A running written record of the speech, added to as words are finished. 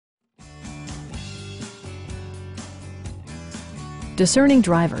discerning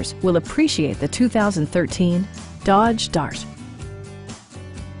drivers will appreciate the 2013 Dodge Dart.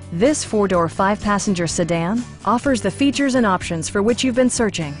 This four-door, five-passenger sedan offers the features and options for which you've been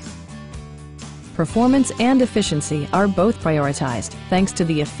searching. Performance and efficiency are both prioritized thanks to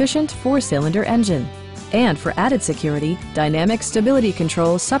the efficient four-cylinder engine. And for added security, dynamic stability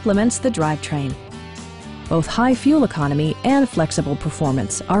control supplements the drivetrain. Both high fuel economy and flexible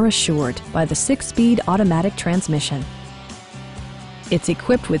performance are assured by the 6-speed automatic transmission. It's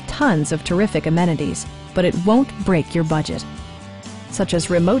equipped with tons of terrific amenities, but it won't break your budget, such as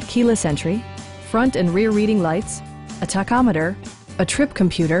remote keyless entry, front and rear reading lights, a tachometer, a trip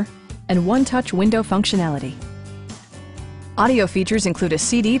computer, and one-touch window functionality. Audio features include a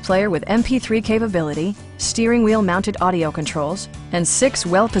CD player with MP3 capability, steering wheel mounted audio controls, and 6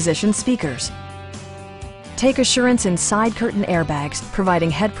 well-positioned speakers. Take assurance in side curtain airbags,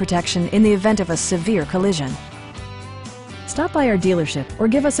 providing head protection in the event of a severe collision. Stop by our dealership or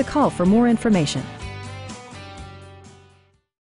give us a call for more information.